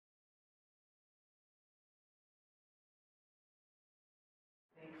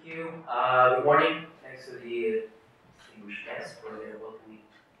you. Good morning. Thanks to the distinguished guests for their welcoming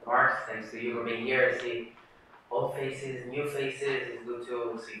remarks. Thanks to you for being here. I see old faces, new faces. It's good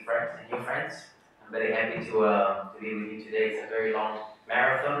to see friends and new friends. I'm very happy to be with you today. It's a very long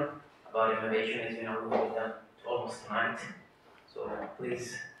marathon about innovation. As you know, we've done almost tonight. So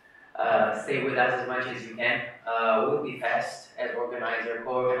please stay with us as much as you can. We'll be fast. As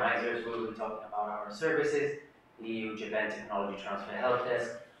co-organizers, we'll be talking about our services, the EU-Japan Technology Transfer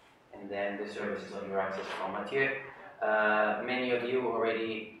Helpdesk, and then the services on EURAXESS from Mathieu. Many of you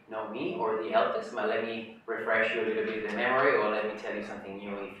already know me or the helpdesk, but let me refresh you a little bit the memory, or let me tell you something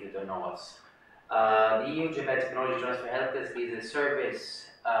new if you don't know us. The EU-Japan Technology Transfer Helpdesk is a service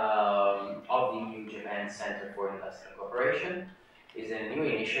of the EU-Japan Center for Industrial Cooperation. It's a new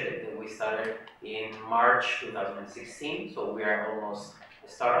initiative that we started in March 2016, so we are almost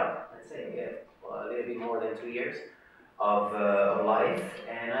a startup, let's say. We have a little bit more than 2 years of life,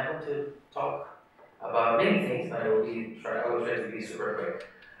 and I want to talk about many things, but I will try to be super quick.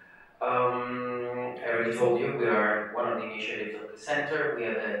 I already told you we are one of the initiatives of the center. We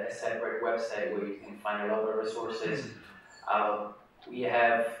have a separate website where you can find a lot of resources. We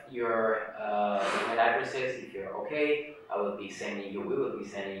have your email addresses. If you're okay, we will be sending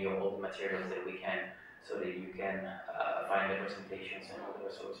you all the materials that we can, so that you can find the presentations and all the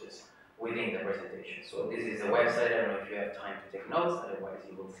resources within the presentation. So this is the website. I don't know if you have time to take notes, otherwise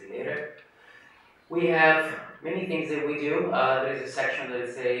you will see later. We have many things that we do. There is a section that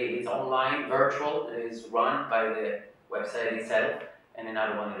is online, virtual, that is run by the website itself, and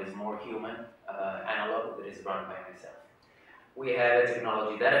another one that is more human, analog, that is run by myself. We have a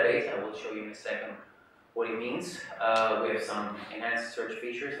technology database. I will show you in a second what it means. We have some enhanced search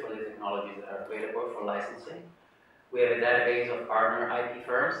features for the technologies that are available for licensing. We have a database of partner IP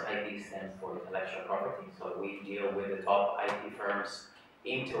firms. IP stands for intellectual property, so we deal with the top IP firms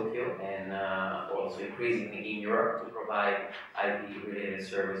in Tokyo and also increasingly in Europe to provide IP-related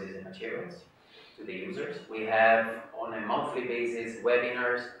services and materials to the users. We have, on a monthly basis,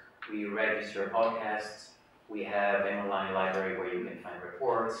 webinars. We register podcasts. We have an online library where you can find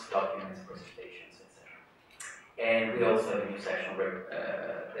reports, documents, presentations, etc. And we also have a new section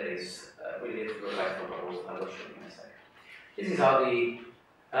that is related to request for proposal. I will show you in a second. This is how the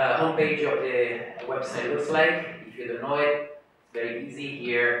homepage of the website looks like. If you don't know it, it's very easy.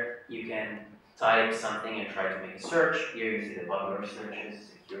 Here you can type something and try to make a search. Here you see the popular searches,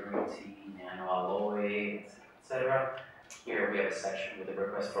 security, nanoalloy, etc. Here we have a section with the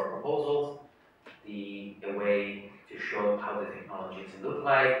request for proposals, the way to show how the technologies look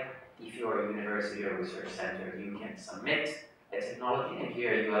like. If you are a university or research center, you can submit a technology, and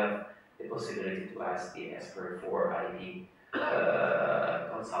here you have the possibility to ask the expert for IP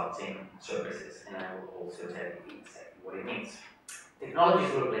consulting services, and I will also tell you in a second what it means.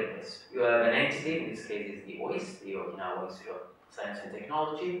 Technologies look like this. You have an entity, in this case is the OIS, the Okinawa Institute of Science and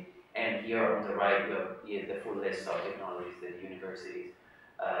Technology, and here on the right you have the full list of technologies that the universities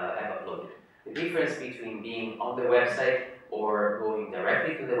have uploaded. The difference between being on the website or going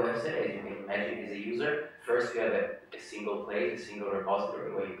directly to the website, as you can imagine as a user, first you have a single place, a single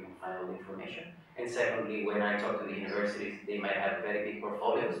repository where you can find all the information. And secondly, when I talk to the universities, they might have very big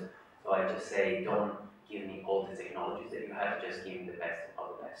portfolios, so I just say, don't give me all the technologies that you have, just give me the best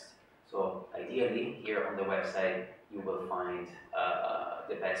of the best. So ideally, here on the website, you will find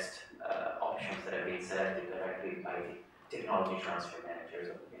the best options that have been selected directly by the technology transfer managers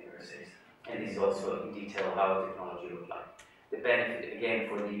of the universities. And this is also in detail how technology looks like. The benefit, again,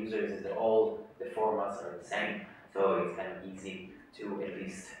 for the users is that all the formats are the same, so it's kind of easy to at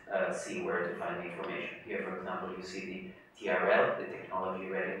least see where to find the information. Here, for example, you see the TRL, the technology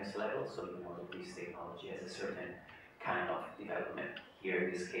readiness level, so you know that this technology has a certain kind of development. Here,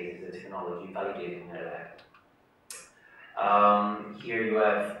 in this case, is the technology validated in the lab. Here you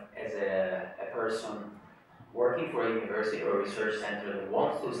have, as a person working for a university or research center that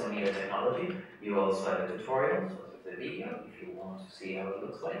wants to submit a technology, you also have a tutorial, so it's a video. If you want to see how it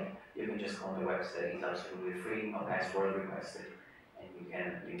looks like, you can just go on the website. It's absolutely free, no password requested, and you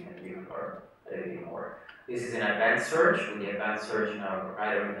can learn a little bit more. This is an advanced search. With the advanced search in our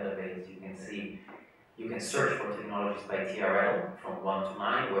proprietary database, you can see you can search for technologies by TRL from 1 to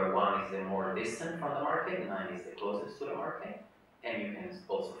 9, where 1 is the more distant from the market, 9 is the closest to the market, and you can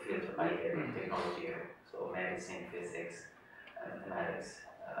also filter by technology area. So medicine, physics, mathematics,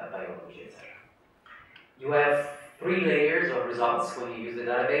 biology, etc. You have 3 layers of results when you use the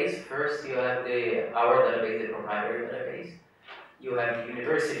database. First, you have our database, the proprietary database. You have the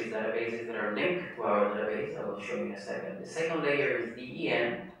university's databases that are linked to our database. I will show you in a second. The second layer is the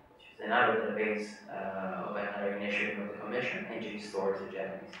EN, which is another database of another initiative of the Commission, and EURAXESS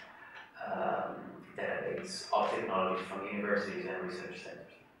Japan database of technologies from universities and research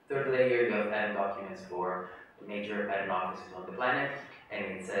centers. Third layer, you have patent documents for the major patent offices on the planet, and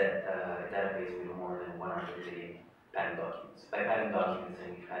it's a database with more than 100 million patent documents. By patent documents, I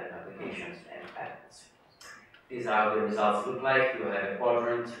mean patent applications and patents. These are how the results look like. You have a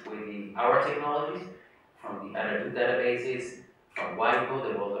quadrant with our technologies from the other two databases. From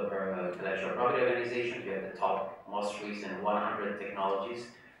WIPO, the World Intellectual Property Organization, you have the top, most recent 100 technologies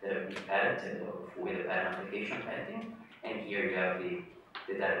that have been patented with a patent application pending. And here you have the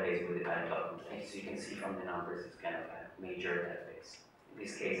database with the patent documents. And so you can see from the numbers, it's kind of a major database. In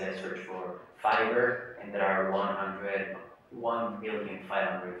this case, I searched for fiber, and there are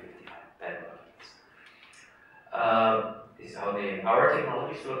 1,555,000 patent documents. This is how our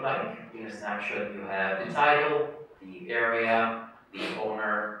technologies look like. In a snapshot, you have the title, the area, the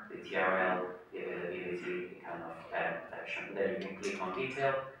owner, the TRL, the availability, the kind of patent protection. Then you can click on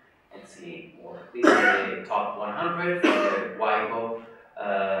detail and see more. This is the top 100 for the WIPO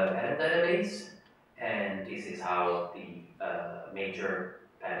patent database, and this is how the major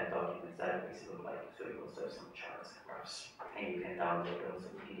patent documents database look like. So you also have some charts and graphs, and you can download those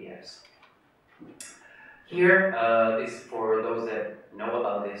in PDFs. Here, this for those that know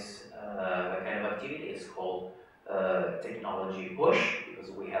about this kind of activity is called technology push, because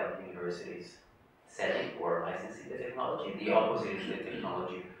we help universities selling or licensing the technology. The opposite is the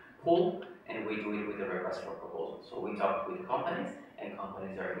technology pull, and we do it with a request for proposal. So we talk with companies, and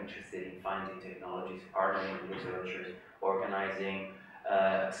companies are interested in finding technologies, partnering with researchers, organizing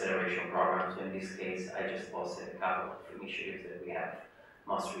acceleration programs. So in this case, I just posted a couple of initiatives that we have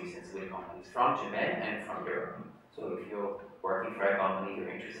most recent with companies from Japan and from Europe. So if you're working for a company, you're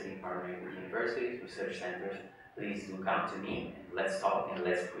interested in partnering with universities, research centers, please do come to me and let's talk and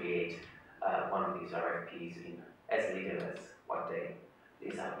let's create one of these RFPs in as little as 1 day.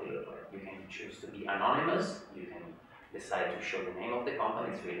 This is how they look like. You can choose to be anonymous, you can decide to show the name of the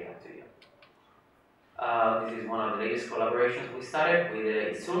company, it's really up to you. This is one of the latest collaborations we started with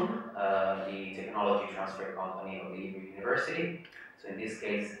ISUN, the technology transfer company of the University. So in this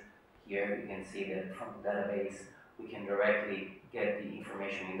case, here you can see that from the database, we can directly get the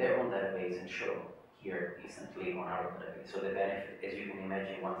information in their own database and show here instantly on our database. So the benefit, as you can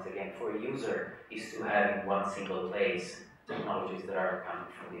imagine, once again, for a user, is to have in one single place technologies that are coming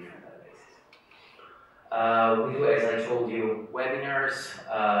from different databases. We do, as I told you, webinars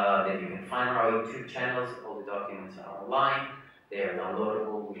that you can find on our YouTube channels. All the documents are online. They are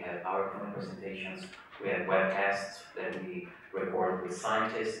downloadable. We have PowerPoint presentations. We have webcasts that we record with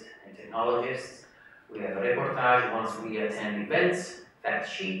scientists and technologists. We have a reportage once we attend events, fact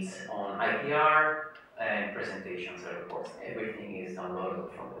sheets on IPR, and presentations and reports. Everything is downloadable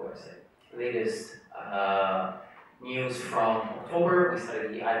from the website. Latest news from October, we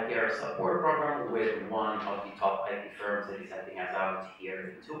started the IPR support program with one of the top IP firms that is helping us out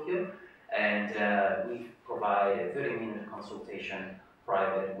here in Tokyo. And we provide a 30-minute consultation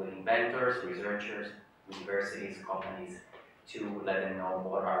private with inventors, researchers, universities, companies, to let them know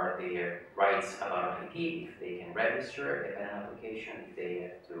what are their rights about IP, if they can register a patent application, if they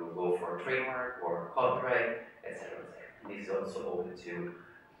have to go for a trademark or copyright, etc. And this is also open to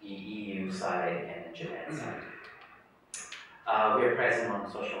the EU side and Japan side. We are present on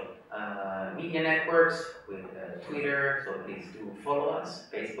social media networks with Twitter, so please do follow us,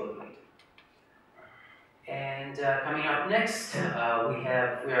 Facebook, LinkedIn. And coming up next, we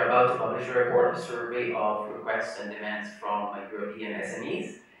are about to publish a report, a survey of requests and demands from European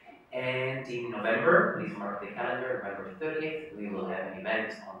SMEs. And in November, please mark the calendar, November 30th, we will have an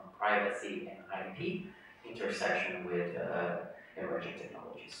event on privacy and IP, intersection with emerging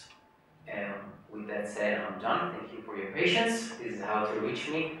technologies. And with that said, I'm done. Thank you for your patience. This is how to reach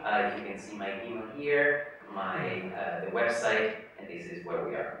me. You can see my email here, the website, and this is where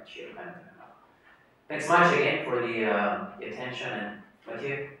we are. Thanks much again for the attention, and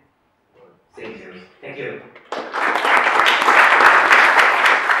Mathieu, stage yours. Thank you.